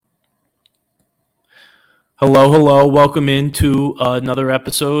Hello, hello. Welcome into another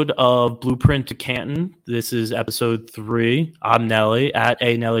episode of Blueprint to Canton. This is episode 3. I'm Nelly at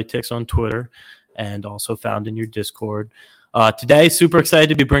 @NellyTix on Twitter and also found in your Discord. Today, super excited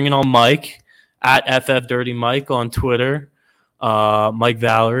to be bringing on Mike at FF Dirty Mike on Twitter. Mike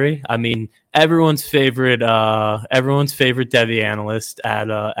Vallerie. I mean, everyone's favorite Devi analyst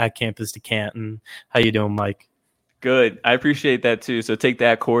at Campus to Canton. How you doing, Mike? Good. I appreciate that too. So take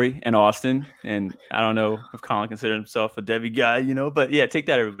that, Corey and Austin. And I don't know if Colin considered himself a Devi guy, but yeah, take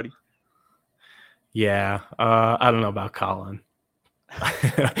that, everybody. Yeah. I don't know about Colin.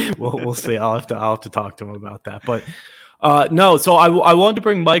 We'll see. I'll have to talk to him about that. But no, so I wanted to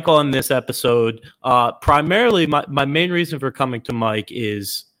bring Mike on this episode. Primarily, my main reason for coming to Mike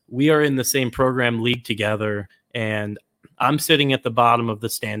is we are in the same program league together, and I'm sitting at the bottom of the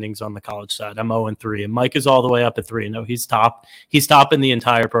standings on the college side. I'm 0-3, and Mike is all the way up at 3. No, he's top. He's top in the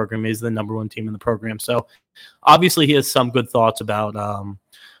entire program. He's the number one team in the program. So obviously he has some good thoughts about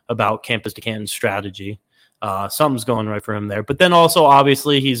Campus to Canton strategy. Something's going right for him there. But then also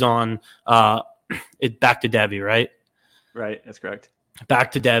obviously he's on back to Devi, right? Right, that's correct.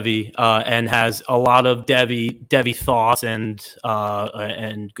 Back to Devi, and has a lot of Devi thoughts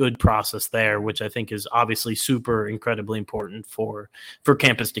and good process there, which I think is obviously super incredibly important for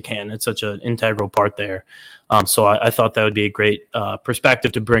Campus to Canton. It's such an integral part there. So I thought that would be a great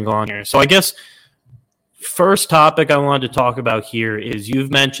perspective to bring on here. So I guess first topic I wanted to talk about here is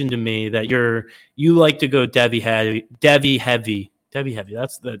you've mentioned to me that you like to go Devi heavy.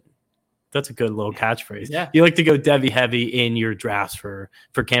 That's a good little catchphrase. Yeah. You like to go Devi heavy in your drafts for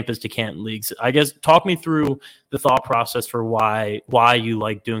Campus to Canton leagues. I guess talk me through the thought process for why you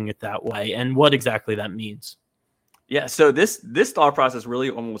like doing it that way and what exactly that means. Yeah, so this thought process really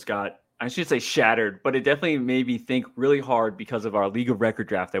almost got, I should say shattered, but it definitely made me think really hard because of our league of record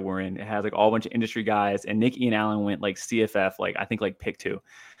draft that we're in. It has like all a bunch of industry guys, and Nick Ian Allen went like CFF, I think pick 2.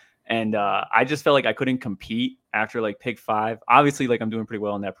 And I just felt like I couldn't compete after pick 5. Obviously, I'm doing pretty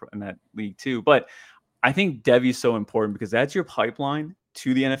well in that league too. But I think Devi is so important because that's your pipeline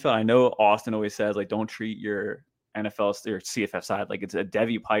to the NFL. I know Austin always says don't treat your NFL or CFF side like it's a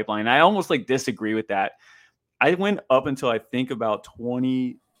Devi pipeline. I almost disagree with that. I went up until I think about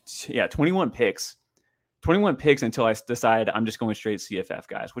 21 picks. 21 picks until I decided I'm just going straight CFF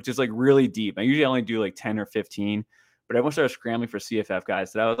guys, which is really deep. I usually only do 10 or 15. But everyone started scrambling for CFF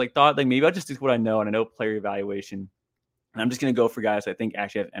guys. So I was thought maybe I'll just do what I know, and I know player evaluation. And I'm just going to go for guys I think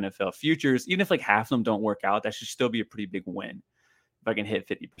actually have NFL futures. Even if half of them don't work out, that should still be a pretty big win if I can hit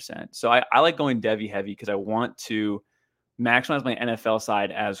 50%. So I like going Devi heavy because I want to maximize my NFL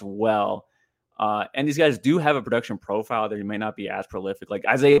side as well. And these guys do have a production profile that may not be as prolific, like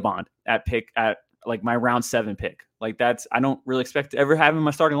Isaiah Bond at my round 7 pick. I don't really expect to ever have him in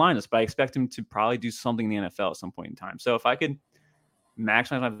my starting lineups, but I expect him to probably do something in the NFL at some point in time. So if I could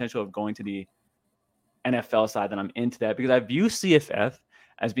maximize my potential of going to the NFL side, then I'm into that because I view CFF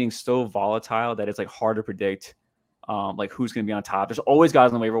as being so volatile that it's hard to predict who's going to be on top. There's always guys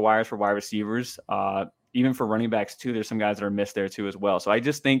on the waiver wires for wide receivers. Even for running backs too, there's some guys that are missed there too as well. So I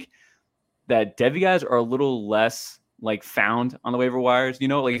just think that Devi guys are a little less found on the waiver wires.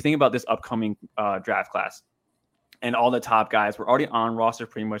 You think about this upcoming draft class. And all the top guys were already on roster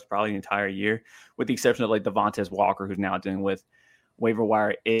pretty much probably the entire year, with the exception of Devontae Walker, who's now dealing with waiver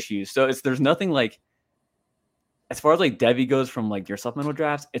wire issues. So there's nothing as far as Devi goes from your supplemental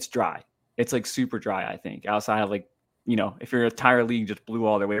drafts, it's dry. It's super dry, I think. Outside of if your entire league just blew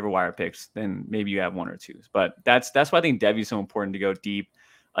all their waiver wire picks, then maybe you have 1 or 2. But that's why I think Devi is so important to go deep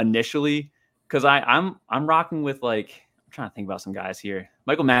initially. Because I'm rocking with I'm trying to think about some guys here.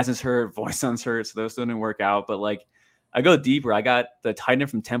 Michael Madsen's hurt, Voisin's hurt, so those didn't work out. But I go deeper. I got the tight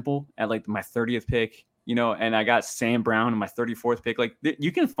end from Temple at my 30th pick, and I got Sam Brown in my 34th pick.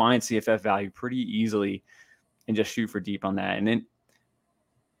 You can find CFF value pretty easily and just shoot for deep on that. And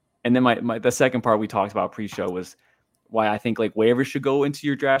then my the second part we talked about pre-show was why I think waivers should go into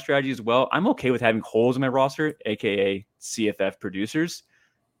your draft strategy as well. I'm okay with having holes in my roster, aka CFF producers,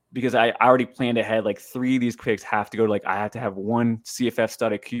 because I already planned ahead. 3 of these picks have to go to I have to have 1 CFF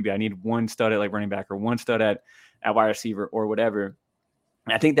stud at QB. I need 1 stud at running back or 1 stud at wide receiver or whatever.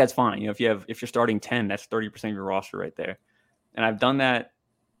 And I think that's fine. If you're starting 10, that's 30% of your roster right there. And I've done that,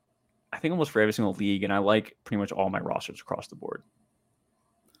 I think, almost for every single league, and I like pretty much all my rosters across the board.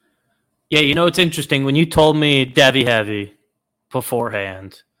 Yeah, it's interesting. When you told me Devi heavy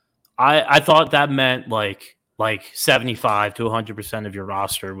beforehand, I thought that meant 75 to 100% of your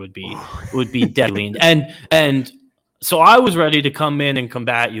roster would be dead lean. And so I was ready to come in and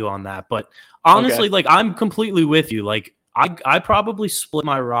combat you on that. But honestly, I'm completely with you. I probably split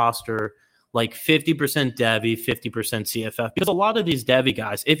my roster like 50% Devy, 50% CFF, because a lot of these Devy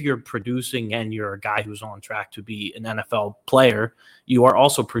guys, if you're producing and you're a guy who's on track to be an NFL player, you are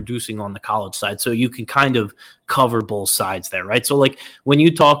also producing on the college side. So you can kind of cover both sides there, right? So like when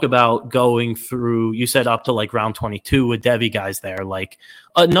you talk about going through, you said up to like round 22 with Devy guys there, like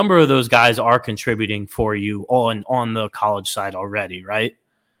a number of those guys are contributing for you on the college side already, right?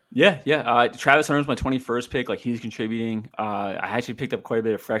 Yeah. Travis Hunter's my 21st pick. Like he's contributing. I actually picked up quite a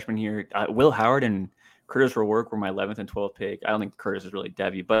bit of freshmen here. Will Howard and Curtis Rourke were my 11th and 12th pick. I don't think Curtis is really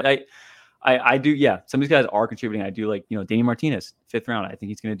Devy, but I do. Yeah, some of these guys are contributing. I do like Danny Martinez, 5th round. I think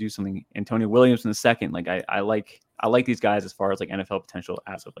he's going to do something. Antonio Williams in the 2nd. Like I like these guys as far as like NFL potential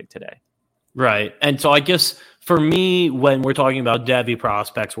as of like today. Right. And so I guess for me, when we're talking about Devy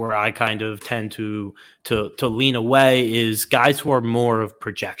prospects, where I kind of tend to lean away is guys who are more of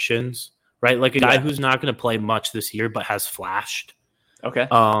projections, right? Like a guy who's not going to play much this year, but has flashed. Okay.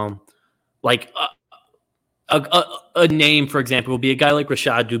 Like a name, for example, will be a guy like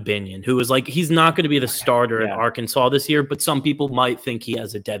Rashad Dubinion, who is like, he's not going to be the starter at Arkansas this year, but some people might think he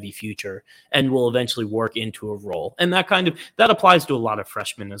has a Devy future and will eventually work into a role. And that applies to a lot of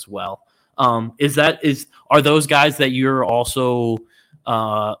freshmen as well. Are those guys that you're also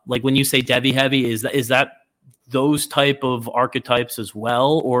like when you say Devy heavy, is that those type of archetypes as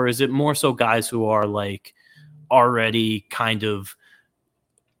well, or is it more so guys who are like already kind of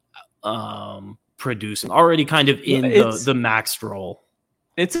producing, already kind of in the maxed role?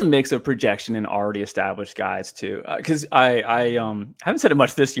 It's a mix of projection and already established guys too. Because I haven't said it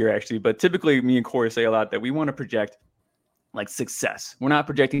much this year actually, but typically me and Corey say a lot that we want to project like success. We're not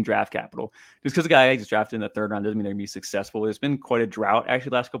projecting draft capital. Just because a guy gets drafted in the 3rd round doesn't mean they're going to be successful. There's been quite a drought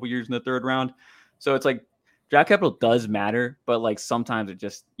actually the last couple of years in the 3rd round. So it's like draft capital does matter, but like sometimes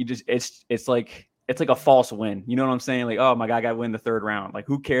it's like a false win. You know what I'm saying? Like, oh my God, I got to win the 3rd round. Like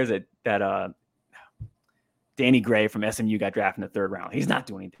who cares that Danny Gray from SMU got drafted in the 3rd round? He's not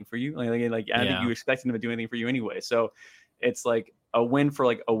doing anything for you. Like I don't think you expect him to do anything for you anyway. So it's like a win for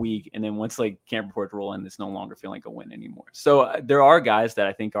like a week, and then once like camp reports roll in, it's no longer feeling like a win anymore. So there are guys that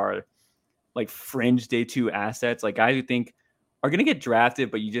I think are like fringe day 2 assets, like guys who think are going to get drafted,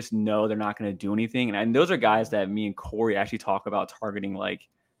 but you just know they're not going to do anything. And those are guys that me and Corey actually talk about targeting. Like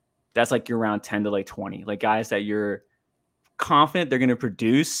that's like your round 10 to like 20, like guys that you're confident they're going to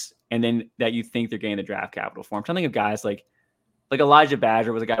produce, and then that you think they're getting the draft capital for. I'm trying to think of guys like Elijah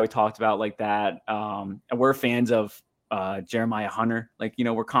Badger was a guy we talked about like that. And we're fans of Jeremiah Hunter. Like,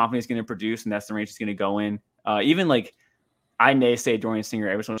 we're confident he's going to produce, and that's the range he's going to go in. Even like I may say Dorian Singer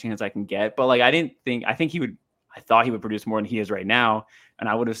every single chance I can get, but like I thought he would produce more than he is right now. And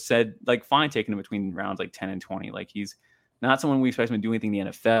I would have said like, fine, taking him between rounds like 10 and 20. Like he's not someone we expect him to do anything in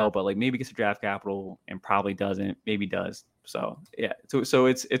the NFL, but like maybe gets a draft capital and probably doesn't, maybe does. So yeah. So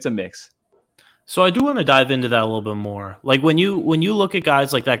it's a mix. So I do want to dive into that a little bit more. Like when you look at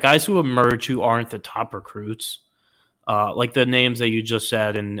guys like that, guys who emerge who aren't the top recruits, like the names that you just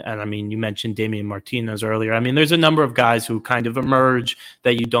said, and I mean, you mentioned Damian Martinez earlier. I mean, there's a number of guys who kind of emerge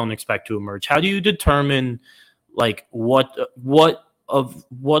that you don't expect to emerge. How do you determine like what of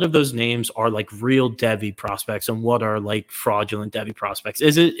those names are like real Devy prospects and what are like fraudulent Devy prospects?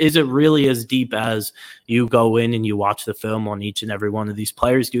 Is it really as deep as you go in and you watch the film on each and every one of these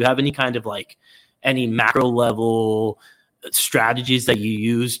players? Do you have any kind of like any macro level strategies that you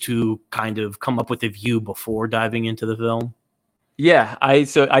use to kind of come up with a view before diving into the film? Yeah, I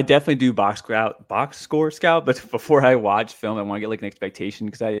definitely do box score scout, but before I watch film, I want to get like an expectation,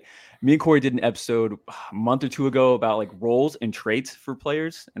 because me and Corey did an episode a month or 2 ago about like roles and traits for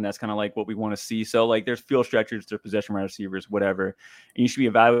players, and that's kind of like what we want to see. So like there's field stretchers, there's possession wide receivers, whatever, and you should be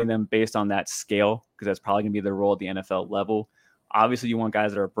evaluating them based on that scale, because that's probably gonna be their role at the NFL level. Obviously, you want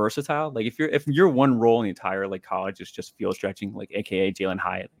guys that are versatile. Like if your one role in the entire like college is just field stretching, like AKA Jalen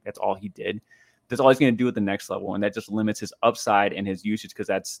Hyatt, that's all he did. That's all he's going to do at the next level, and that just limits his upside and his usage, because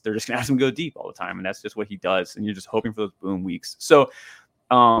they're just going to ask him to go deep all the time, and that's just what he does. And you're just hoping for those boom weeks. So,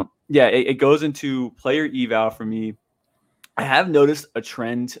 it goes into player eval for me. I have noticed a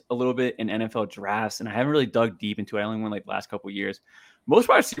trend a little bit in NFL drafts, and I haven't really dug deep into it. I only went like the last couple of years. Most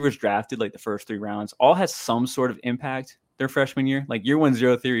wide receivers drafted like the first 3 rounds all has some sort of impact their freshman year. Like year 1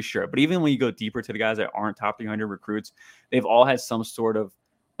 0 theory, sure, but even when you go deeper to the guys that aren't top 300 recruits, they've all had some sort of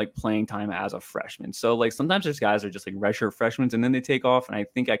like playing time as a freshman. So like sometimes there's guys that are just like redshirt freshmen and then they take off, and I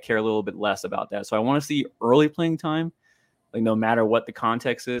think I care a little bit less about that. So I want to see early playing time, like no matter what the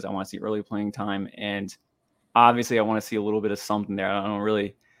context is. I want to see early playing time, and obviously I want to see a little bit of something there.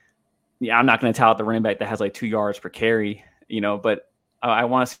 I'm not going to tout the running back that has like 2 yards per carry, but I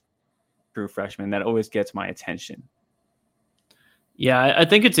want to see true freshman. That always gets my attention. Yeah, I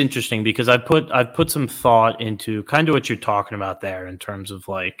think it's interesting because I've put some thought into kind of what you're talking about there in terms of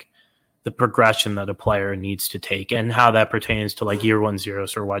like the progression that a player needs to take and how that pertains to like year 1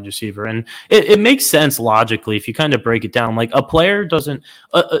 zeros or wide receiver. And it makes sense logically if you kind of break it down. Like a player doesn't,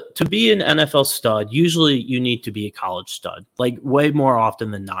 to be an NFL stud, usually you need to be a college stud. Like way more often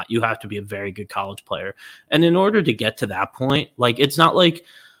than not, you have to be a very good college player. And in order to get to that point, like it's not like,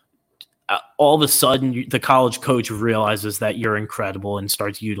 all of a sudden the college coach realizes that you're incredible and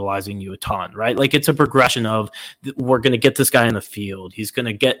starts utilizing you a ton, right? Like it's a progression of we're going to get this guy in the field. He's going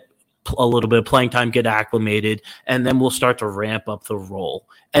to get a little bit of playing time, get acclimated, and then we'll start to ramp up the role.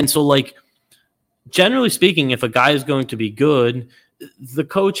 And so like, generally speaking, if a guy is going to be good, the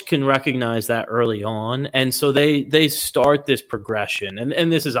coach can recognize that early on. And so they start this progression.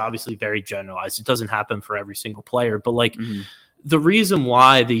 And this is obviously very generalized. It doesn't happen for every single player, but like, the reason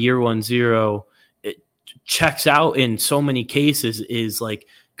why the year 1 zero it checks out in so many cases is like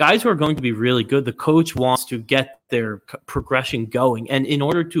guys who are going to be really good, the coach wants to get their progression going. And in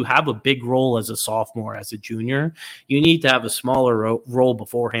order to have a big role as a sophomore, as a junior, you need to have a smaller role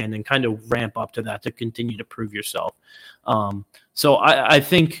beforehand and kind of ramp up to that to continue to prove yourself. So I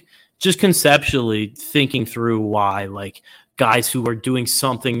think just conceptually thinking through why like guys who are doing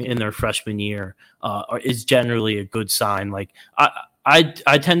something in their freshman year is generally a good sign. Like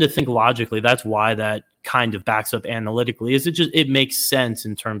I tend to think logically that's why that kind of backs up analytically. Is it makes sense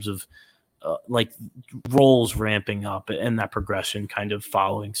in terms of like roles ramping up and that progression kind of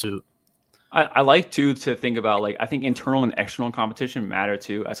following suit. I like to think about like I think internal and external competition matter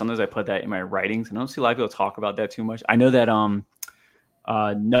too. Sometimes I put that in my writings, and I don't see a lot of people talk about that too much. I know that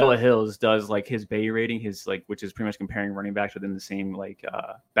Noah Hills does like his Bay rating, his like, which is pretty much comparing running backs within the same like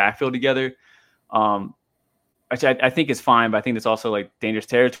backfield together. Which I think is fine, but I think it's also like dangerous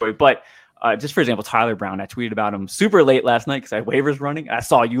territory. But just for example, Tyler Brown, I tweeted about him super late last night because I had waivers running. I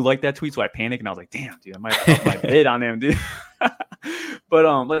saw you like that tweet, so I panicked and I was like, damn, dude, I might have my bid on him, dude.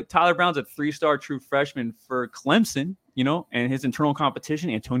 But like Tyler Brown's a 3-star true freshman for Clemson, you know, and his internal competition,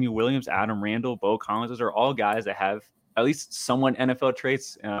 Antonio Williams, Adam Randall, Bo Collins, those are all guys that have at least somewhat NFL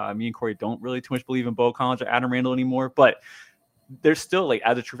traits. Me and Corey don't really too much believe in Bo Collins or Adam Randall anymore, but they're still like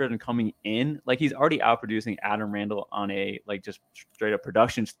as a true freshman coming in, like he's already outproducing Adam Randall on a like just straight up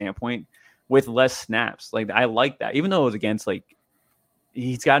production standpoint with less snaps. Like I like that, even though it was against like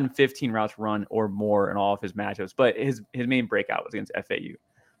he's gotten 15 routes run or more in all of his matchups, but his main breakout was against FAU.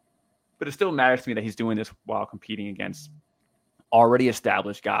 But it still matters to me that he's doing this while competing against already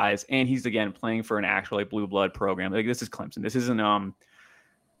established guys, and he's again playing for an actual like blue blood program. Like this is Clemson. This isn't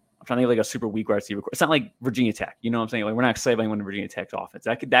I'm trying to think like a super weak wide receiver. It's not like Virginia Tech. You know what I'm saying? Like we're not excited about anyone in Virginia Tech's offense.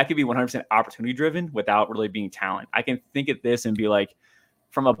 That could be 100% opportunity driven without really being talent. I can think of this and be like,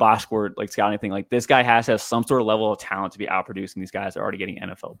 from a box score like scouting thing, like this guy has to have some sort of level of talent to be outproducing these guys that are already getting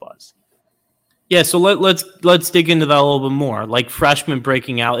NFL buzz. Yeah, so let's dig into that a little bit more. Like freshman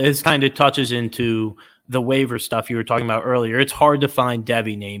breaking out, it kind of touches into the waiver stuff you were talking about earlier. It's hard to find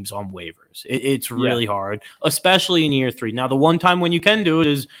Devy names on waivers. It's really hard, especially in year 3. Now, the one time when you can do it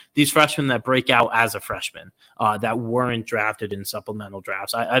is these freshmen that break out as a freshman that weren't drafted in supplemental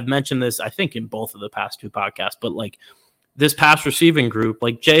drafts. I've mentioned this, I think, in both of the past 2 podcasts, but like this past receiving group,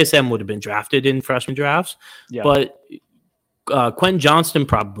 like JSM would have been drafted in freshman drafts, but Quentin Johnston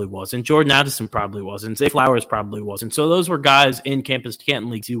probably wasn't. Jordan Addison probably wasn't. Zay Flowers probably wasn't. So those were guys in campus Canton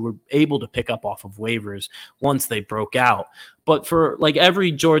leagues you were able to pick up off of waivers once they broke out. But for like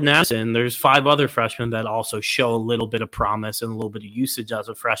every Jordan Addison, there's 5 other freshmen that also show a little bit of promise and a little bit of usage as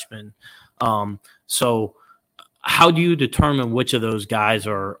a freshman. So how do you determine which of those guys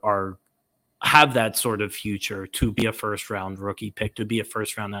are have that sort of future to be a first-round rookie pick, to be a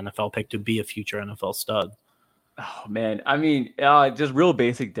first-round NFL pick, to be a future NFL stud? Oh, man. I mean, just real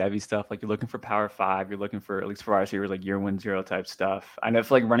basic Devy stuff. Like you're looking for power 5. You're looking for, at least for our receivers, like year 1 0 type stuff. I know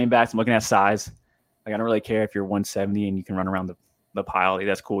for like running backs, I'm looking at size. Like I don't really care if you're 170 and you can run around the pile. Like,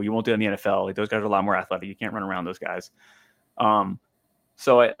 that's cool. You won't do it in the NFL. Like those guys are a lot more athletic. You can't run around those guys.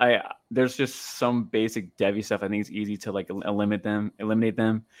 So I there's just some basic Devy stuff. I think it's easy to like eliminate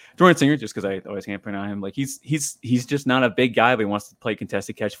them. Jordan Singer, just because I always can't put on him. Like he's just not a big guy, but he wants to play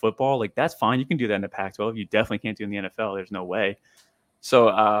contested catch football. Like that's fine. You can do that in the Pac-12. You definitely can't do it in the NFL. There's no way.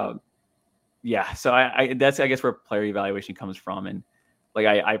 So yeah. So that's I guess where player evaluation comes from, and like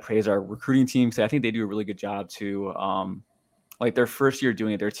I praise our recruiting team because I think they do a really good job too. Like their first year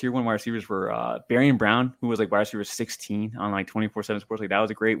doing it, their tier 1 wide receivers were Barry Brown, who was like wide receiver 16 on like 24/7 Sports. Like that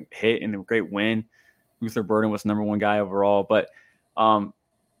was a great hit and a great win. Luther Burden was number 1 guy overall. But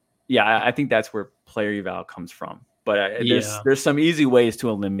yeah, I think that's where player eval comes from. But there's some easy ways to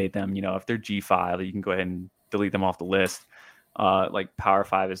eliminate them. You know, if they're G5, you can go ahead and delete them off the list. like Power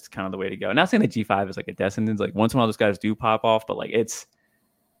 5 is kind of the way to go. Not saying that G5 is like a descendant. Like once in a while those guys do pop off, but like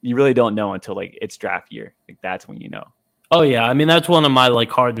you really don't know until like it's draft year. Like that's when you know. Oh yeah, I mean that's one of my like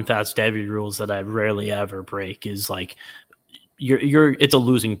hard and fast Devy rules that I rarely ever break is like it's a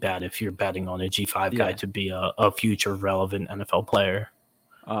losing bet if you're betting on a G5 guy to be a future relevant NFL player.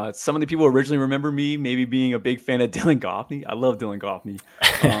 Some of the people originally remember me maybe being a big fan of Dylan Goffney. I love Dylan Goffney.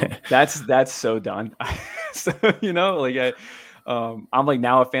 That's so done. So like I'm like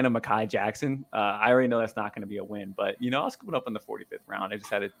now a fan of Mekhi Jackson. I already know that's not going to be a win, but I was coming up in the 45th round. I just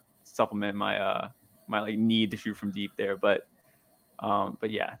had to supplement my my like need to shoot from deep there, but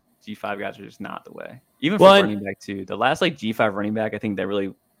yeah, G5 guys are just not the way. Even for running back too. The last like G5 running back I think that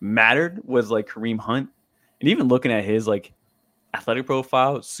really mattered was like Kareem Hunt, and even looking at his like athletic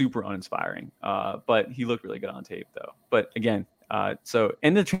profile, super uninspiring. But he looked really good on tape though. But again, so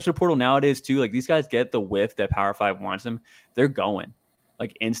in the transfer portal nowadays too, like these guys get the whiff that Power 5 wants them, they're going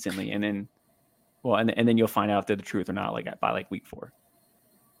like instantly, and then and then you'll find out if they're the truth or not like by like week 4.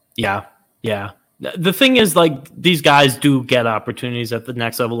 Yeah. The thing is, like, these guys do get opportunities at the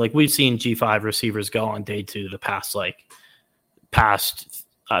next level. Like, we've seen G5 receivers go on day 2 the past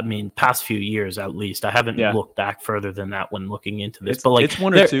few years at least. I haven't looked back further than that when looking into this. But like, it's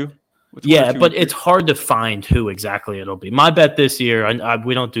one or two. But it's hard to find who exactly it'll be. My bet this year,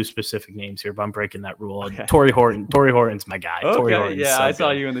 we don't do specific names here, but I'm breaking that rule. Okay. Torrey Horton's my guy. Okay, Torrey Horton's I saw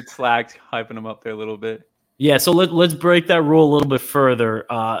you in the Slack hyping him up there a little bit. Yeah, so let's break that rule a little bit further.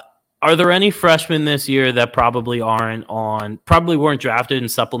 Are there any freshmen this year that probably weren't drafted in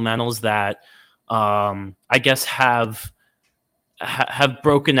supplementals that I guess have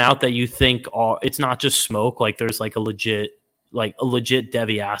broken out that you think it's not just smoke, like there's like a legit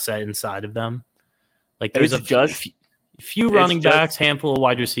Devy asset inside of them? Like there's few running backs, handful of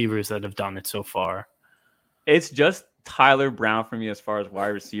wide receivers that have done it so far. It's just Tyler Brown for me as far as wide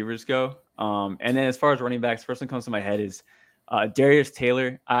receivers go. And then as far as running backs, first one comes to my head is Darius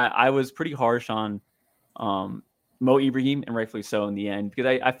Taylor. I was pretty harsh on Mo Ibrahim, and rightfully so in the end,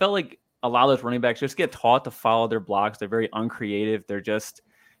 because I felt like a lot of those running backs just get taught to follow their blocks. They're very uncreative.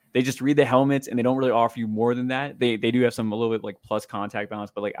 They just read the helmets and they don't really offer you more than that. They do have a little bit like plus contact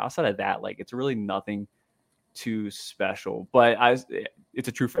balance, but like outside of that, like it's really nothing too special. But it's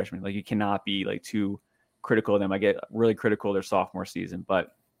a true freshman. Like you cannot be like too critical of them. I get really critical of their sophomore season,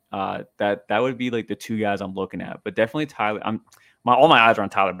 but that would be like the two guys I'm looking at. But definitely Tyler. All my eyes are on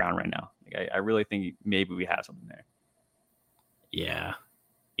Tyler Brown right now. Like I really think maybe we have something there. Yeah,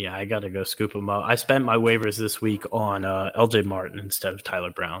 I got to go scoop him up. I spent my waivers this week on LJ Martin instead of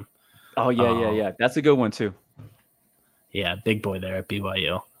Tyler Brown. Oh yeah. That's a good one too. Yeah, big boy there at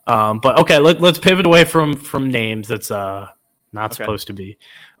BYU. But okay, let's pivot away from names. That's not supposed to be.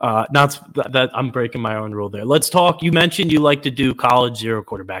 That I'm breaking my own rule there. Let's talk. You mentioned you like to do college zero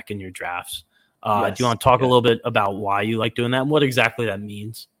quarterback in your drafts. Yes, do you want to talk a little bit about why you like doing that and what exactly that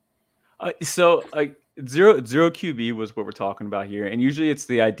means? So zero QB was what we're talking about here, and usually it's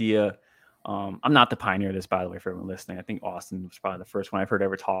the idea. I'm not the pioneer of this, by the way, for everyone listening. I think Austin was probably the first one I've heard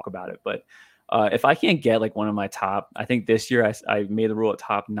ever talk about it. But if I can't get like one of my top, I think this year I made the rule at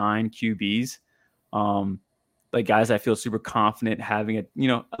top 9 QBs. Like guys I feel super confident having at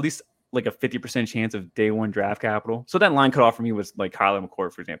least like a 50% chance of day 1 draft capital. So that line cutoff for me was like Kyler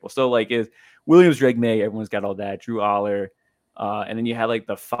McCord, for example. So like is Williams, Drake May, everyone's got all that. Drew Aller, and then you had like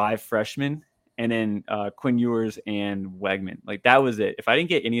the 5 freshmen, and then Quinn Ewers and Wegman. Like that was it. If I didn't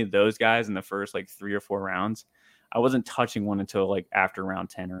get any of those guys in the first like 3 or 4 rounds, I wasn't touching one until like after round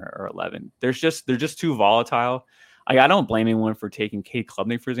 10 or 11. They're just too volatile. I don't blame anyone for taking Cade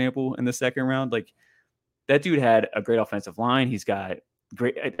Klubnik, for example, in the second round. Like that dude had a great offensive line. He's got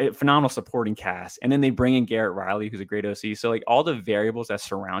a phenomenal supporting cast. And then they bring in Garrett Riley, who's a great OC. So like all the variables that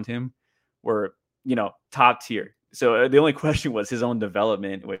surround him were, top tier. So the only question was his own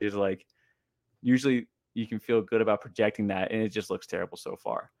development, which is like, usually you can feel good about projecting that, and it just looks terrible so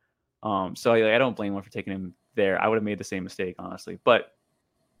far. So I don't blame one for taking him there. I would have made the same mistake, honestly. But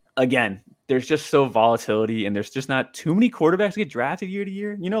again, there's just so volatility, and there's just not too many quarterbacks get drafted year to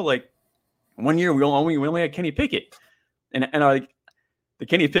year. Like one year we only had Kenny Pickett, and like the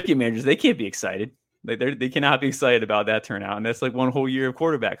Kenny Pickett managers, they can't be excited. Like they cannot be excited about that turnout, and that's like one whole year of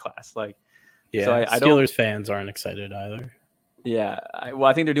quarterback class. Like, yeah, so Steelers fans aren't excited either. Yeah,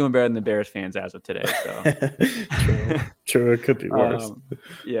 I think they're doing better than the Bears fans as of today. So true, it could be worse.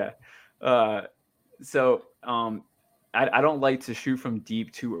 So I don't like to shoot from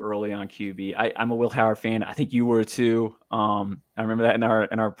deep too early on QB. I'm a Will Howard fan. I think you were too. I remember that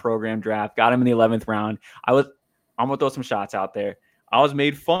in our program draft. Got him in the 11th round. I'm gonna throw some shots out there. I was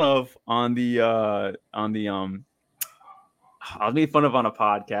made fun of on the I was made fun of on a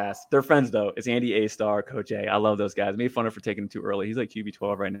podcast. They're friends though. It's Andy A-Star, Coach A. I love those guys. I made fun of for taking him too early. He's like QB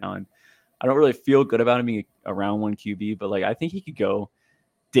 12 right now, and I don't really feel good about him being a round 1 QB, but like I think he could go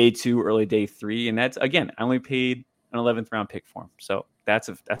day 2, early day 3, and that's again, I only paid an 11th round pick for him, so that's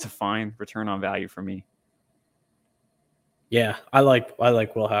a fine return on value for me. Yeah, I like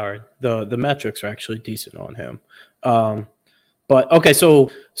Will Howard. The metrics are actually decent on him. But okay, so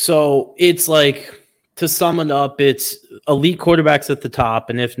it's like, to sum it up, it's elite quarterbacks at the top,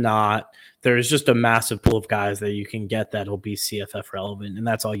 and if not, there's just a massive pool of guys that you can get that'll be CFF relevant, and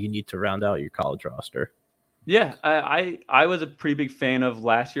that's all you need to round out your college roster. Yeah, I was a pretty big fan of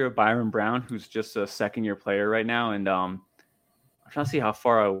last year of Byron Brown, who's just a second-year player right now, and I'm trying to see how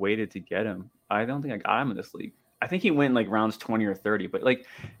far I waited to get him. I don't think I got him in this league. I think he went like rounds 20 or 30, but like,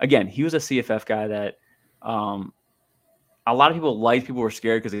 again, he was a CFF guy that a lot of people liked. People were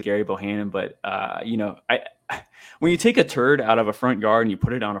scared because of Gary Bohannon, but when you take a turd out of a front yard and you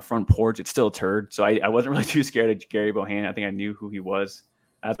put it on a front porch, it's still a turd. So I wasn't really too scared of Gary Bohannon. I think I knew who he was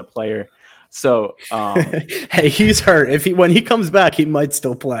as a player. So hey, he's hurt. When he comes back, he might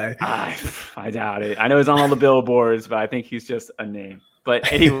still play. I doubt it. I know he's on all the billboards, but I think he's just a name.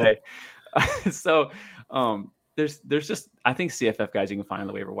 But anyway, so there's just, I think CFF guys you can find on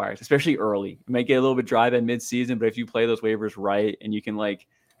the waiver wires, especially early. It might get a little bit dry by mid-season, but if you play those waivers right and you can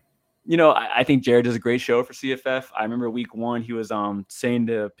I think Jared does a great show for CFF. I remember week 1 he was saying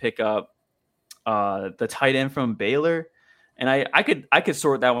to pick up the tight end from Baylor, and I could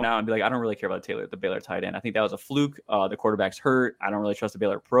sort that one out and be like, I don't really care about the Baylor tight end. I think that was a fluke. The quarterback's hurt. I don't really trust the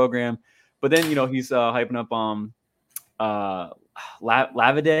Baylor program. But then he's hyping up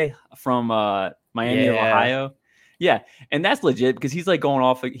Lavade from Miami of Ohio. Yeah, and that's legit because he's like going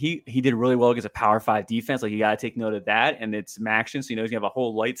off. He did really well against a Power 5 defense. Like, you got to take note of that. And it's Maxion, so he's going to have a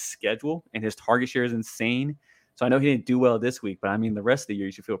whole light schedule, and his target share is insane. So I know he didn't do well this week, but I mean, the rest of the year,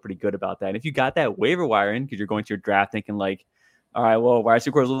 you should feel pretty good about that. And if you got that waiver wire in because you're going to your draft thinking like, all right, well, wide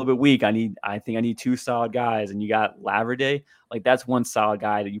receiver is a little bit weak. I think I need 2 solid guys, and you got Laverde. Like, that's one solid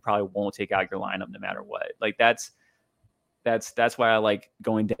guy that you probably won't take out your lineup no matter what. Like, that's why I like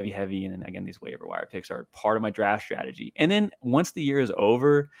going Devy heavy. And then again, these waiver wire picks are part of my draft strategy. And then once the year is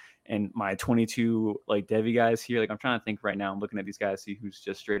over and my 22 like Devy guys here, like I'm trying to think right now, I'm looking at these guys, see who's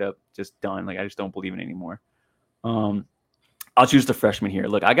just straight up just done. Like, I just don't believe in it anymore. I'll choose the freshman here.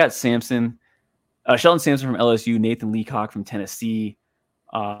 Look, I got Sheldon Sampson from LSU, Nathan Leacock from Tennessee.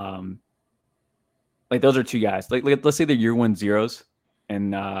 Like, those are 2 guys. Like let's say they're year 1 zeros,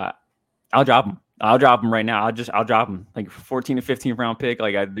 and I'll drop them. I'll drop them right now. I'll drop them like 14 to 15 round pick.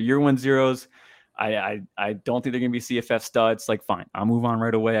 Like, the year 1 zeros. I don't think they're going to be CFF studs. Like, fine, I'll move on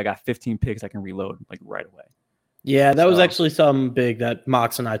right away. I got 15 picks I can reload like right away. Yeah, that was actually something big that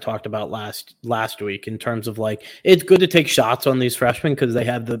Mox and I talked about last week in terms of like, it's good to take shots on these freshmen because they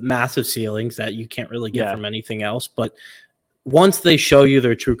have the massive ceilings that you can't really get from anything else. But once they show you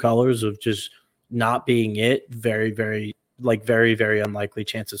their true colors of just not being it, very, very unlikely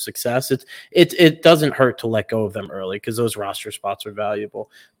chance of success. It doesn't hurt to let go of them early because those roster spots are valuable.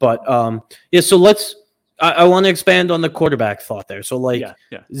 But so I want to expand on the quarterback thought there. So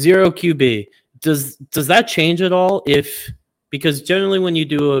zero QB. Does that change at all because generally when you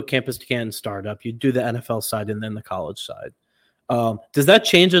do a campus to Canton startup, you do the NFL side and then the college side. Does that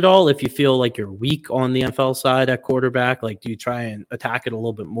change at all if you feel like you're weak on the NFL side at quarterback? Like, do you try and attack it a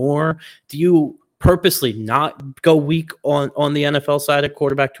little bit more? Do you purposely not go weak on the NFL side at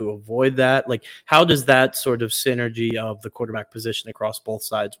quarterback to avoid that? Like, how does that sort of synergy of the quarterback position across both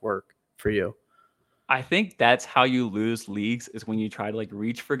sides work for you? I think that's how you lose leagues, is when you try to like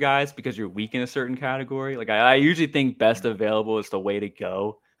reach for guys because you're weak in a certain category. Like, I usually think best available is the way to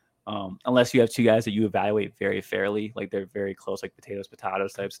go. Unless you have 2 guys that you evaluate very fairly, like they're very close, like potatoes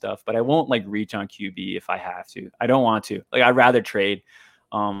type stuff. But I won't like reach on QB if I have to. I don't want to. Like, I'd rather trade.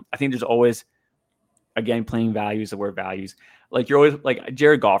 I think there's always, again, playing values, the word values. Like, you're always like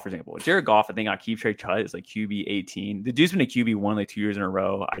Jared Goff, for example. Jared Goff, I think on Keep Trade Cut is like QB 18. The dude's been a QB 1 like 2 years in a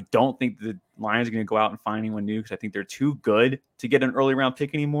row. I don't think the Lions are going to go out and find anyone new because I think they're too good to get an early round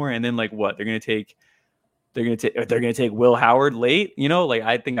pick anymore. And then like what they're going to take Will Howard late. Like,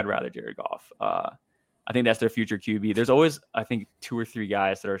 I think I'd rather Jared Goff. I think that's their future QB. There's always, I think, 2 or 3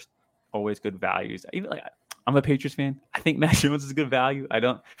 guys that are always good values. Even like, I'm a Patriots fan. I think Mac Jones is a good value. They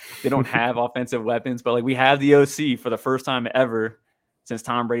don't have offensive weapons, but like, we have the OC for the first time ever since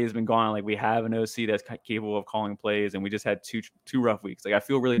Tom Brady has been gone. Like, we have an OC that's capable of calling plays, and we just had two rough weeks. Like, I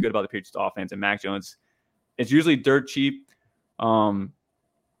feel really good about the Patriots offense, and Mac Jones, it's usually dirt cheap.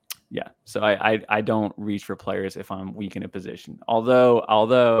 Yeah. So I don't reach for players if I'm weak in a position. Although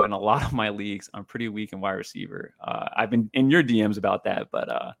in a lot of my leagues, I'm pretty weak in wide receiver. I've been in your DMs about that, but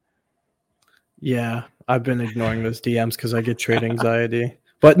yeah, I've been ignoring those DMs because I get trade anxiety.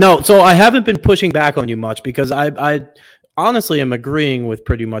 But no, so I haven't been pushing back on you much because I honestly am agreeing with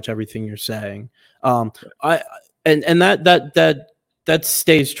pretty much everything you're saying. I and that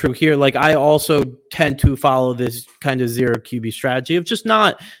stays true here. Like I also tend to follow this kind of zero QB strategy of just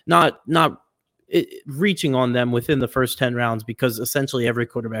not reaching on them within the first 10 rounds, because essentially every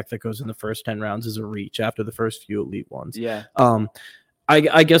quarterback that goes in the first 10 rounds is a reach after the first few elite ones. Yeah.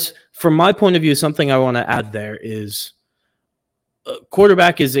 I guess from my point of view, something I want to add there is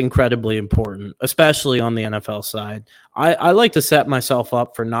quarterback is incredibly important, especially on the NFL side. I like to set myself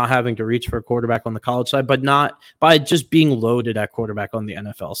up for not having to reach for a quarterback on the college side, but not by just being loaded at quarterback on the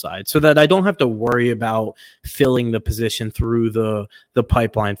NFL side, so that I don't have to worry about filling the position through the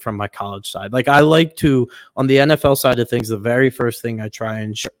pipeline from my college side. Like I like to, on the NFL side of things, the very first thing I try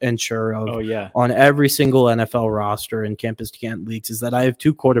and ensure of on every single NFL roster in campus to Canton leagues is that I have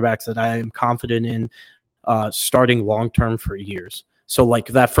two quarterbacks that I am confident in starting long-term for years. So like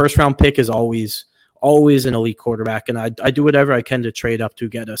that first round pick is always an elite quarterback. And I do whatever I can to trade up to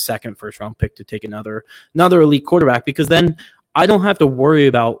get a second first round pick to take another elite quarterback, because then I don't have to worry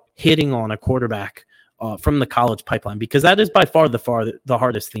about hitting on a quarterback from the college pipeline, because that is by far the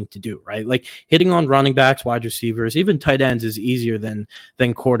hardest thing to do, right? Like hitting on running backs, wide receivers, even tight ends is easier than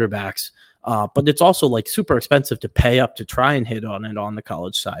quarterbacks. But it's also like super expensive to pay up to try and hit on it on the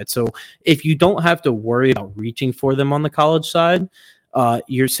college side. So if you don't have to worry about reaching for them on the college side,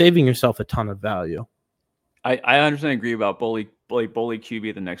 you're saving yourself a ton of value. I 100% agree about bully QB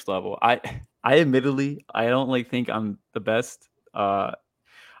at the next level. I admittedly, I don't think I'm the best. I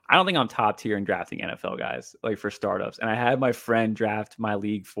don't think I'm top tier in drafting NFL guys, like for startups. And I had my friend draft my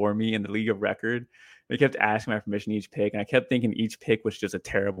league for me in the league of record. They kept asking my permission each pick, and I kept thinking each pick was just a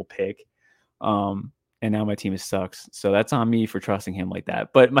terrible pick. And now my team sucks. So that's on me for trusting him like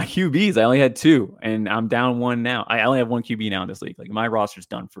that. But my QBs, I only had two, and I'm down one now. I only have one QB now in this league. Like my roster's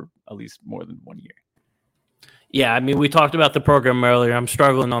done for at least more than 1 year. Yeah, I mean, we talked about the program earlier. I'm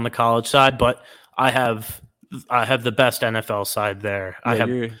struggling on the college side, but I have the best NFL side there. Yeah, I have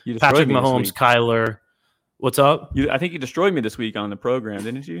you Patrick Mahomes, Kyler. What's up? I think you destroyed me this week on the program,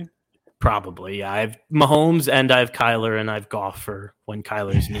 didn't you? Probably, yeah. I have Mahomes and I have Kyler, and I have Goff for when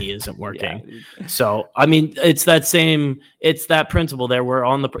Kyler's knee isn't working. So, I mean, it's that principle there where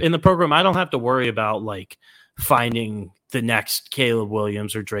in the program, I don't have to worry about like finding the next Caleb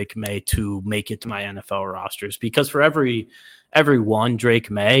Williams or Drake May to make it to my NFL rosters, because for every one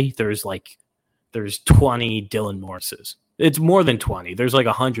Drake May, there's 20 Dylan Morrises. It's more than 20. There's like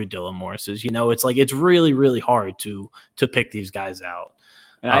 100 Dylan Morrises. It's like it's really, really hard to pick these guys out.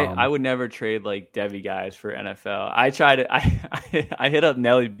 And I would never trade like Devy guys for NFL. I tried it. I hit up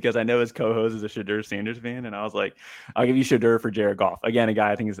Nelly because I know his co-host is a Shadur Sanders fan, and I was like, I'll give you Shadur for Jared Goff. Again, a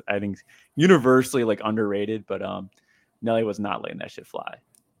guy I think is universally like underrated, but Nelly was not letting that shit fly.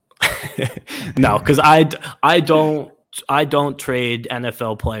 No, because I don't trade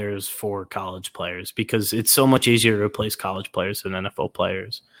NFL players for college players, because it's so much easier to replace college players than NFL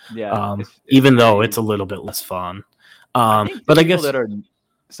players. Yeah, even though it's a little bit less fun. But I guess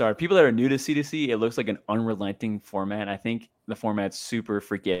people that are new to C2C, it looks like an unrelenting format. I think the format's super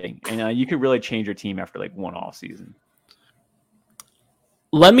forgetting, and you could really change your team after like one off season.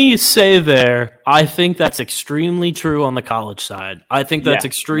 Let me say there, I think that's extremely true on the college side. I think that's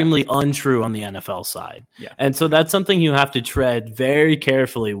extremely untrue on the NFL side. Yeah. And so that's something you have to tread very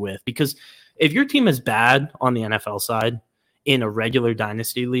carefully with, because if your team is bad on the NFL side in a regular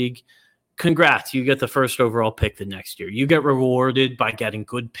dynasty league, congrats, you get the first overall pick the next year. You get rewarded by getting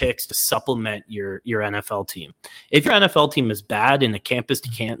good picks to supplement your NFL team. If your NFL team is bad in a campus to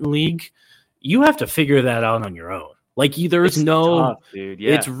Canton league, you have to figure that out on your own. Like it's tough, dude.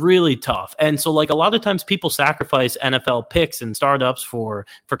 Yeah. It's really tough. And so like a lot of times people sacrifice NFL picks and startups for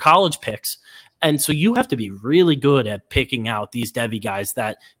college picks. And so you have to be really good at picking out these Devy guys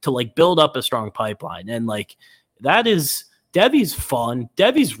to like build up a strong pipeline. And like Devy's fun.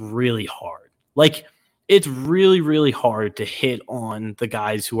 Devy's really hard. Like it's really, really hard to hit on the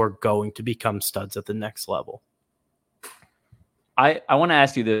guys who are going to become studs at the next level. I want to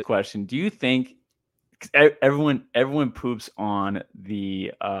ask you this question. Do you think everyone poops on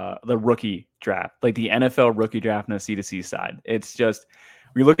the rookie draft, like the NFL rookie draft on the C2C side? It's just,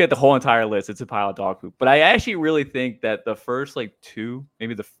 we look at the whole entire list, it's a pile of dog poop. But I actually really think that the first like two,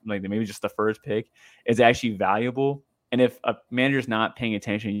 maybe just the first pick is actually valuable, And if a manager's not paying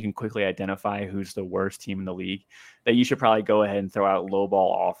attention, you can quickly identify who's the worst team in the league. That you should probably go ahead and throw out lowball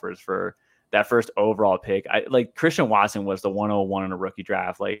offers for that first overall pick. Like Christian Watson was the 101 in a rookie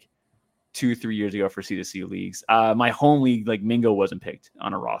draft like 2-3 years ago for C2C leagues. My home league, like Mingo wasn't picked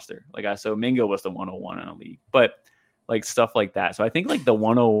on a roster. So Mingo was the 101 in a league, but like stuff like that. So I think like the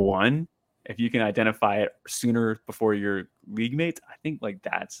 101, if you can identify it sooner before your league mates, I think like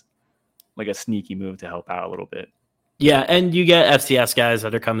that's like a sneaky move to help out a little bit. Yeah, and you get FCS guys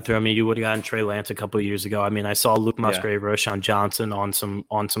that are coming through. I mean, you would have gotten Trey Lance a couple of years ago. I mean, I saw Luke Musgrave, Roshan Johnson on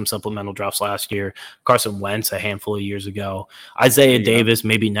some supplemental drafts last year. Carson Wentz a handful of years ago. Isaiah Davis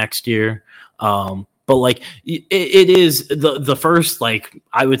maybe next year. But like it is the first, like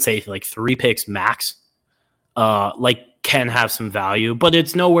I would say like 3 picks max. Like can have some value, but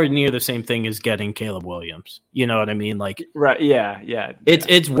it's nowhere near the same thing as getting Caleb Williams. You know what I mean? Like, right. Yeah.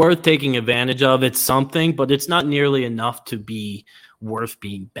 It's worth taking advantage of. It's something, but it's not nearly enough to be worth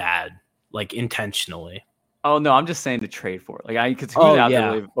being bad, like intentionally. Oh no, I'm just saying to trade for it. Like because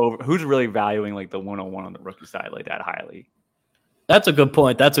who's really valuing like the 101 on the rookie side like that highly? That's a good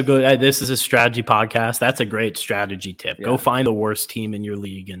point. This is a strategy podcast. That's a great strategy tip. Yeah. Go find the worst team in your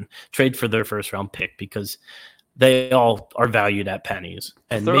league and trade for their first round pick because they all are valued at pennies.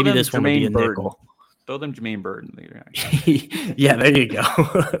 And maybe this one would be a nickel. Throw them Jermaine Burton later. Yeah, there you go.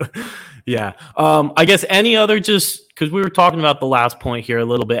 Yeah. I guess any other, just because we were talking about the last point here a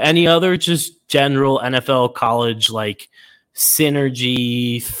little bit, any other just general NFL college like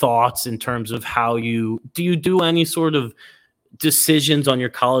synergy thoughts in terms of how you do any sort of decisions on your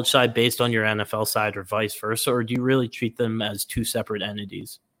college side based on your NFL side or vice versa, or do you really treat them as 2 separate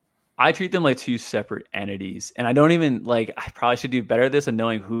entities? I treat them like 2 separate entities, and I don't even like. I probably should do better at this and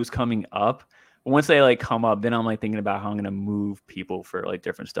knowing who's coming up. But once they like come up, then I'm like thinking about how I'm gonna move people for like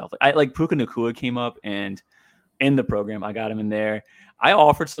different stuff. Like Puka Nacua came up, and in the program, I got him in there. I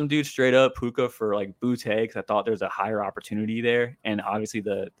offered some dudes straight up Puka for like Butte because I thought there's a higher opportunity there, and obviously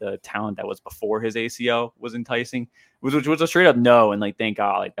the talent that was before his ACL was enticing, which was a straight up no. And like thank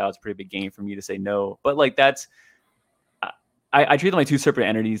God, like that was a pretty big game for me to say no. But like that's. I treat them like 2 separate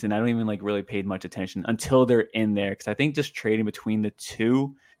entities, and I don't even like really paid much attention until they're in there because I think just trading between the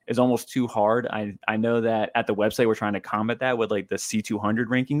 2 is almost too hard. I know that at the website we're trying to combat that with like the C200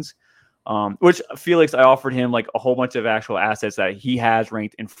 rankings, which Felix, I offered him like a whole bunch of actual assets that he has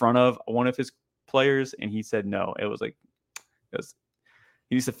ranked in front of one of his players, and he said no. He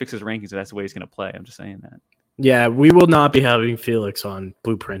needs to fix his rankings, and that's the way he's going to play. I'm just saying that. Yeah, we will not be having Felix on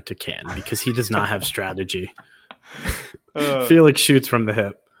Blueprint to Canton because he does not have strategy. Felix shoots from the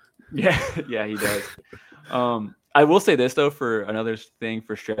hip. Yeah, he does. I will say this though, for another thing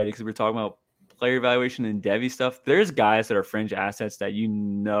for strategy, because we're talking about player evaluation and Devy stuff. There's guys that are fringe assets that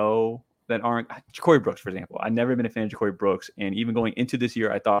that aren't. Ja'Cory Brooks, for example. I've never been a fan of Ja'Cory Brooks, and even going into this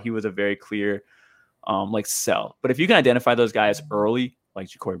year, I thought he was a very clear like sell. But if you can identify those guys early, like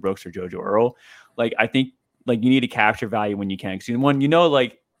Ja'Cory Brooks or JoJo Earl, like I think like you need to capture value when you can. Because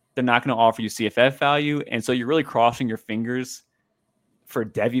like they're not going to offer you CFF value, and so you're really crossing your fingers for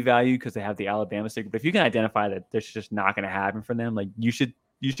Devy value because they have the Alabama sticker. But if you can identify that this is just not going to happen for them, like you should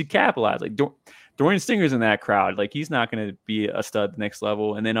capitalize. Like Dorian Stinger's in that crowd. Like he's not going to be a stud at the next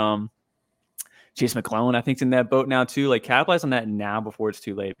level. And then Chase McClellan, I think, is in that boat now too. Like capitalize on that now before it's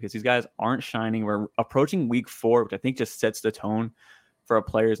too late because these guys aren't shining. We're approaching week 4, which I think just sets the tone for a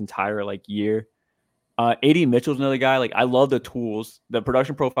player's entire like year. AD Mitchell's another guy. Like I love the tools. The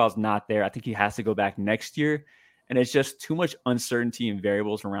production profile is not there. I think he has to go back next year. And it's just too much uncertainty and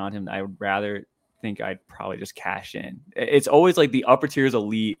variables around him. I would rather think I'd probably just cash in. It's always like the upper tier is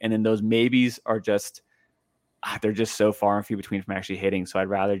elite, and then those maybes are just they're just so far and few between from actually hitting. So I'd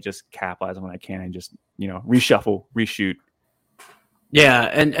rather just capitalize on when I can and just reshuffle, reshoot. Yeah,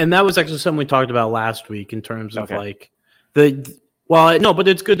 and that was actually something we talked about last week in terms of like the. Well, no, but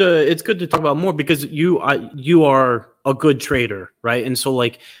it's good to talk about more because you are a good trader, right? And so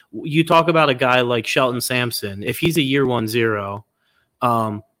like you talk about a guy like Shelton Sampson, if he's a year 1-0,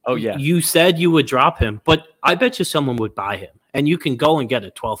 you said you would drop him, but I bet you someone would buy him, and you can go and get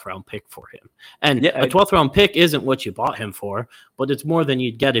a 12th round pick for him. And a 12th round pick isn't what you bought him for, but it's more than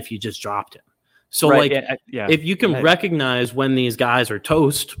you'd get if you just dropped him. So if you can recognize when these guys are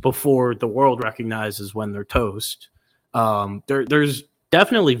toast before the world recognizes when they're toast. There's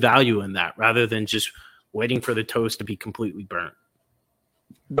definitely value in that rather than just waiting for the toast to be completely burnt.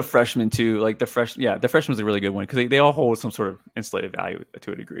 The freshmen too, like the freshman's a really good one because they all hold some sort of insulated value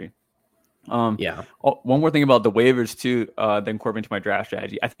to a degree. One more thing about the waivers too, that incorporate into my draft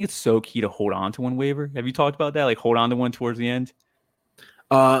strategy. I think it's so key to hold on to one waiver. Have you talked about that? Like hold on to one towards the end?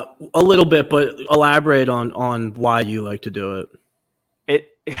 A little bit, but elaborate on why you like to do it.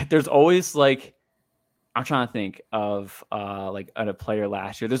 There's always like, I'm trying to think of like a player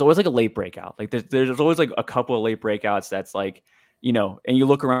last year. There's always like a late breakout. Like there's always like a couple of late breakouts that's like, and you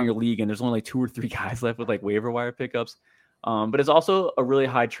look around your league and there's only like 2 or 3 guys left with like waiver wire pickups. But it's also a really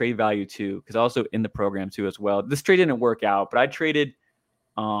high trade value too, because also in the program too as well. This trade didn't work out, but I traded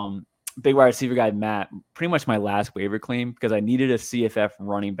big wide receiver guy Matt, pretty much my last waiver claim, because I needed a CFF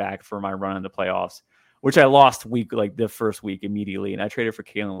running back for my run in the playoffs, which I lost the first week immediately, and I traded for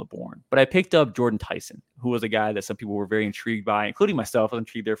Kalen LeBourne. But I picked up Jordan Tyson, who was a guy that some people were very intrigued by, including myself. I was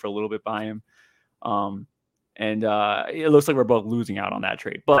intrigued there for a little bit by him. And it looks like we're both losing out on that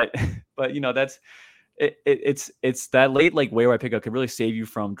trade. But that's it's that late like waiver pickup could really save you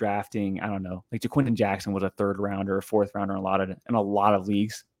from drafting. I don't know, like JaQuinton Jackson was a 3rd rounder or 4th rounder in a lot of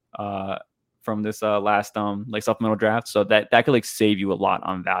leagues from this last like supplemental draft. So that could like save you a lot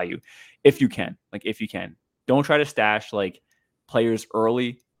on value if you can. Don't try to stash like players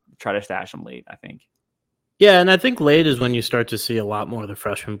early. Try to stash them late, I think. Yeah, and I think late is when you start to see a lot more of the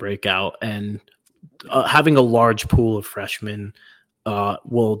freshman breakout, and having a large pool of freshmen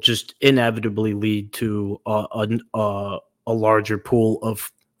will just inevitably lead to a larger pool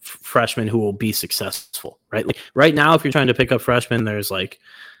of freshmen who will be successful, right? Like right now, if you're trying to pick up freshmen, there's like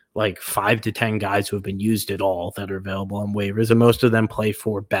 5 to 10 guys who have been used at all that are available on waivers, and most of them play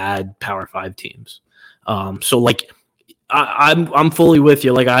for bad Power 5 teams. So like I'm fully with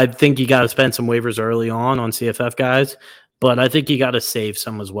you. Like I think you got to spend some waivers early on CFF guys, but I think you got to save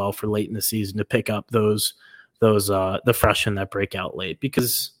some as well for late in the season to pick up those the freshmen that break out late,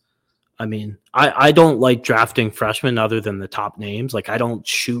 because I mean, I don't like drafting freshmen other than the top names. Like I don't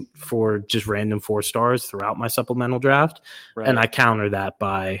shoot for just random 4 stars throughout my supplemental draft. Right. And I counter that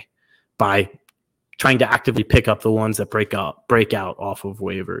by trying to actively pick up the ones that break out off of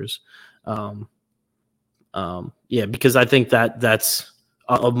waivers. Yeah, because I think that's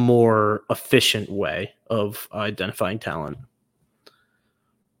a more efficient way of identifying talent.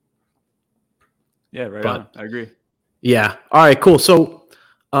 Yeah, right on. I agree. Yeah. All right, cool. So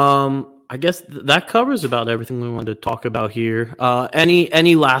I guess that covers about everything we wanted to talk about here.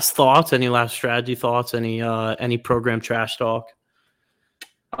 Any last thoughts? Any last strategy thoughts? Any program trash talk?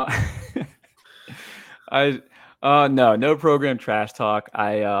 No program trash talk.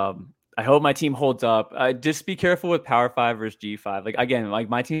 I hope my team holds up. Just be careful with Power 5 versus G5. Like again, like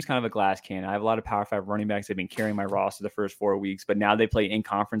my team's kind of a glass cannon. I have a lot of Power 5 running backs that have been carrying my roster the first 4 weeks, but now they play in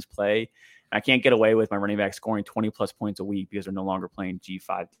conference play. I can't get away with my running back scoring 20 plus points a week because they're no longer playing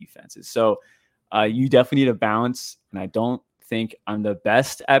G5 defenses. So you definitely need a balance. And I don't think I'm the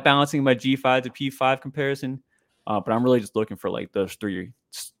best at balancing my G5 to P5 comparison. But I'm really just looking for like those 3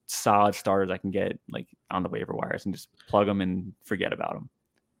 solid starters I can get like on the waiver wires and just plug them and forget about them.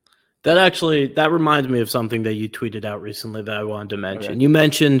 That reminds me of something that you tweeted out recently that I wanted to mention. Okay. You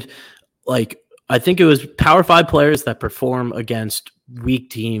mentioned like, I think it was Power 5 players that perform against weak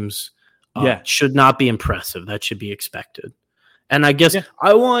teams should not be impressive. That should be expected. And I guess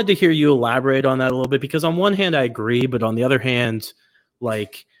I wanted to hear you elaborate on that a little bit, because on one hand I agree, but on the other hand,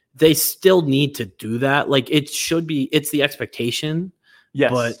 like they still need to do that. Like it's the expectation.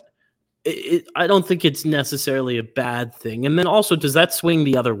 Yes. But I don't think it's necessarily a bad thing. And then also, does that swing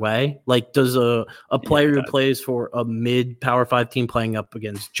the other way? Like, does a player who plays for a mid Power 5 team playing up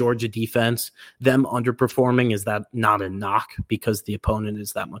against Georgia defense, them underperforming, is that not a knock because the opponent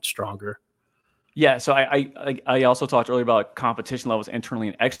is that much stronger? Yeah, so I also talked earlier about competition levels internally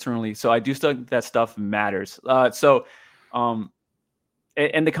and externally. So I do think that stuff matters. And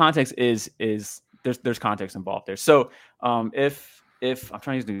the context is there's context involved there. So if I'm trying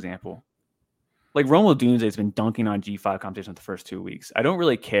to use an example. Like Romo Dunze has been dunking on G5 competition the first 2 weeks. I don't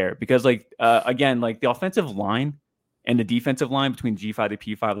really care because, again, like the offensive line and the defensive line between G5 to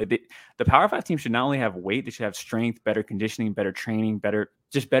P5, the Power 5 team should not only have weight, they should have strength, better conditioning, better training, better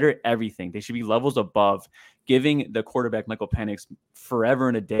everything. They should be levels above, giving the quarterback Michael Penix forever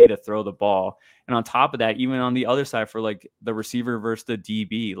and a day to throw the ball. And on top of that, even on the other side for like the receiver versus the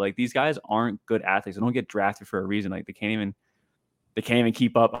DB, like these guys aren't good athletes. They don't get drafted for a reason. Like they can't even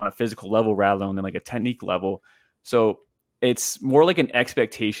keep up on a physical level, rather than like a technique level. So it's more like an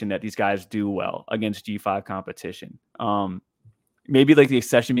expectation that these guys do well against G5 competition. Maybe like the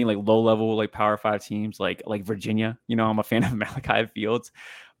exception being like low level, like Power 5 teams, like Virginia. I'm a fan of Malachi Fields,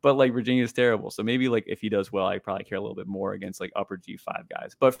 but like Virginia is terrible. So maybe like if he does well, I probably care a little bit more against like upper G5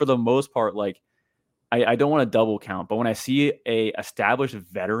 guys. But for the most part, like I don't want to double count. But when I see a established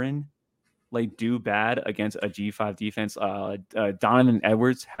veteran like do bad against a G5 defense. Donovan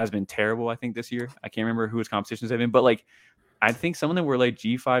Edwards has been terrible, I think, this year. I can't remember who his competitions have been, but like I think some of them were like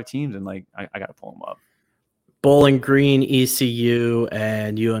G5 teams, and like I got to pull them up. Bowling Green, ECU,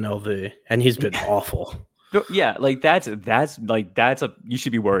 and UNLV, and he's been awful. Yeah, like that's you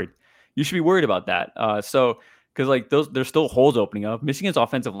should be worried. You should be worried about that. Because like there's still holes opening up. Michigan's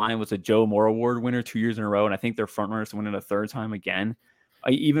offensive line was a Joe Moore Award winner 2 years in a row, and I think they're front runners to win it a third time again.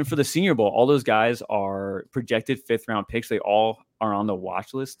 Even for the Senior Bowl, all those guys are projected 5th round picks. They all are on the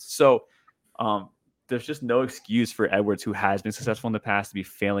watch list. So there's just no excuse for Edwards, who has been successful in the past, to be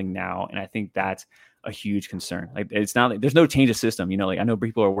failing now. And I think that's a huge concern. Like, it's not like there's no change of system. Like, I know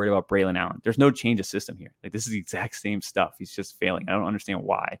people are worried about Braylon Allen. There's no change of system here. Like, this is the exact same stuff. He's just failing. I don't understand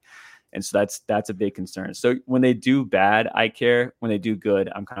why. And so that's a big concern. So when they do bad, I care. When they do good,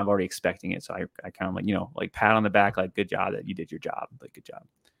 I'm kind of already expecting it. So I kind of like pat on the back, like, good job that you did your job. Like, good job.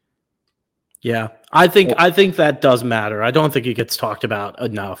 Yeah, I think that does matter. I don't think it gets talked about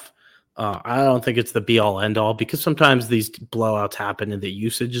enough. I don't think it's the be all end all, because sometimes these blowouts happen and the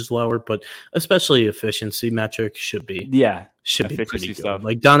usage is lower, but especially efficiency metrics should be pretty good. Stuff.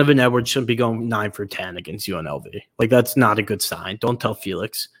 Like, Donovan Edwards shouldn't be going 9 for 10 against UNLV. Like, that's not a good sign. Don't tell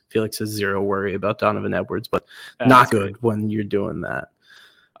Felix. Felix has zero worry about Donovan Edwards, but not good when you're doing that.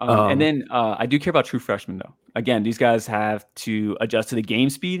 And then I do care about true freshmen, though. Again, these guys have to adjust to the game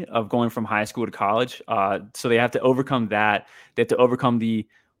speed of going from high school to college. So they have to overcome that. They have to overcome the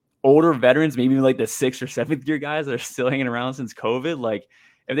older veterans, maybe like the 6th or 7th year guys that are still hanging around since COVID. Like,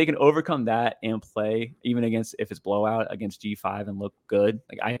 if they can overcome that and play, even against, if it's blowout, against G5 and look good,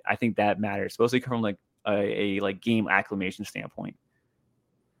 like I think that matters. Supposed to come from like a like game acclimation standpoint.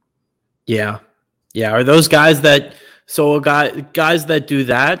 Yeah. Are those guys that guys that do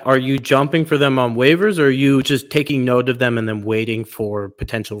that, are you jumping for them on waivers, or are you just taking note of them and then waiting for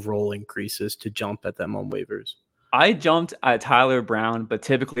potential role increases to jump at them on waivers? I jumped at Tyler Brown, but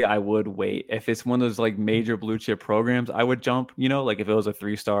typically I would wait. If it's one of those like major blue chip programs, I would jump, like if it was a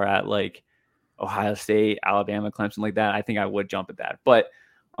 3-star at like Ohio State, Alabama, Clemson, like that, I think I would jump at that. But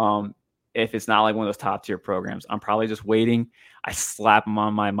if it's not like one of those top tier programs, I'm probably just waiting. I slap them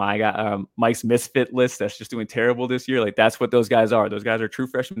on my Mike's misfit list that's just doing terrible this year. Like, that's what those guys are. Those guys are true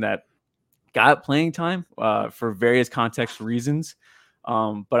freshmen that got playing time for various context reasons.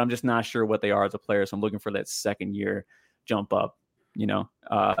 But I'm just not sure what they are as a player. So I'm looking for that second year jump up, and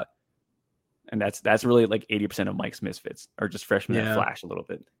that's really like 80% of Mike's misfits are just freshmen that flash a little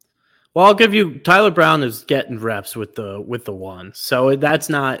bit. Well, I'll give you, Tyler Brown is getting reps with the one. So it's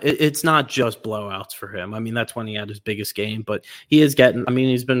not just blowouts for him. I mean, that's when he had his biggest game, but he is getting,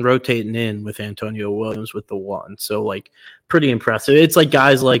 he's been rotating in with Antonio Williams with the one. So, like, pretty impressive. It's like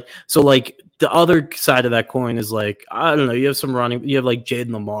guys like, so like the other side of that coin is like, I don't know, you have like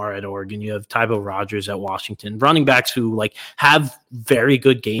Jaden Lamar at Oregon, you have Tybo Rogers at Washington, running backs who like have very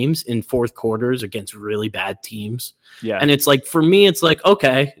good games in fourth quarters against really bad teams. Yeah. And it's like, for me, it's like,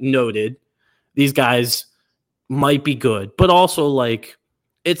 okay, noted. These guys might be good, but also like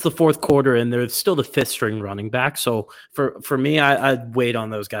it's the fourth quarter and they're still the 5th string running back. So for me, I'd wait on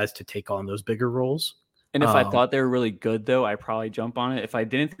those guys to take on those bigger roles. And if I thought they were really good, though, I'd probably jump on it. If I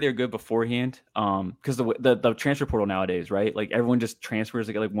didn't think they were good beforehand, because the transfer portal nowadays, right? Like, everyone just transfers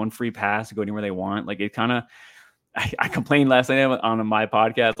to get like one free pass to go anywhere they want. Like, it kind of, I complained last night on my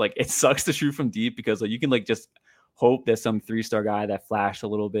podcast, like, it sucks to shoot from deep because like you can like just hope that some 3-star guy that flashed a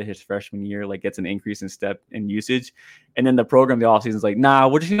little bit his freshman year like gets an increase in step and usage, and then the program the offseason is like, nah,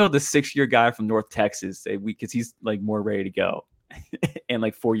 we're just the 6-year guy from North Texas because he's like more ready to go and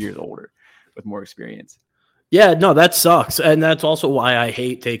like 4 years older with more experience. Yeah, no, that sucks. And that's also why I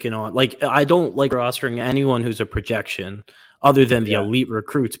hate taking on, like, I don't like rostering anyone who's a projection other than the elite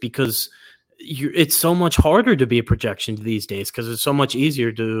recruits, because it's so much harder to be a projection these days because it's so much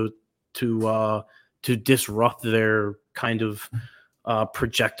easier to disrupt their kind of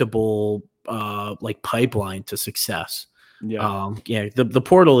projectable like pipeline to success. The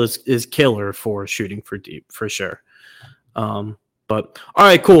portal is killer for shooting for deep, for sure. But all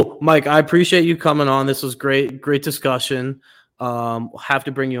right, cool, Mike, I appreciate you coming on. This was great discussion. We'll have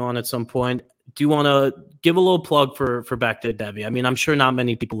to bring you on at some point. Do you want to give a little plug for Back to Devi? I mean, I'm sure not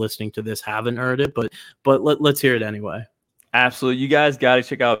many people listening to this haven't heard it, but let's hear it anyway. Absolutely. You guys got to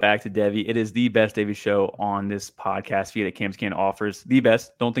check out Back to Devi. It is the best Devi show on this podcast feed that Cam's Can offers. The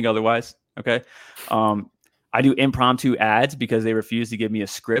best. Don't think otherwise. Okay. I do impromptu ads because they refuse to give me a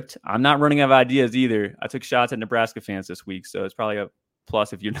script. I'm not running out of ideas either. I took shots at Nebraska fans this week, so it's probably a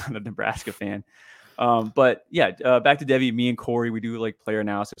plus if you're not a Nebraska fan. But yeah, Back to Devi, me and Corey, we do like player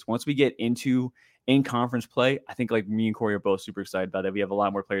analysis. Once we get into in-conference play, I think like me and Corey are both super excited about it. We have a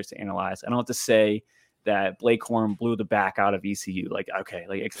lot more players to analyze. I don't have to say that Blake Corum blew the back out of ECU. Like, okay,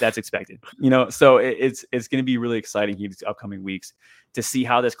 like that's expected, So it's going to be really exciting these upcoming weeks to see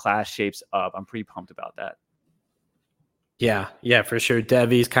how this class shapes up. I'm pretty pumped about that. Yeah, for sure.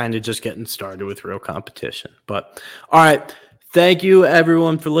 Devy's kind of just getting started with real competition. But all right. Thank you,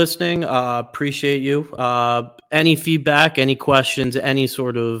 everyone, for listening. Appreciate you. Any feedback, any questions, any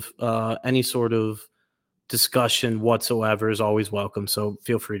sort of discussion whatsoever is always welcome. So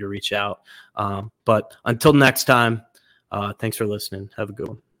feel free to reach out. But until next time, thanks for listening. Have a good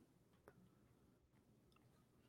one.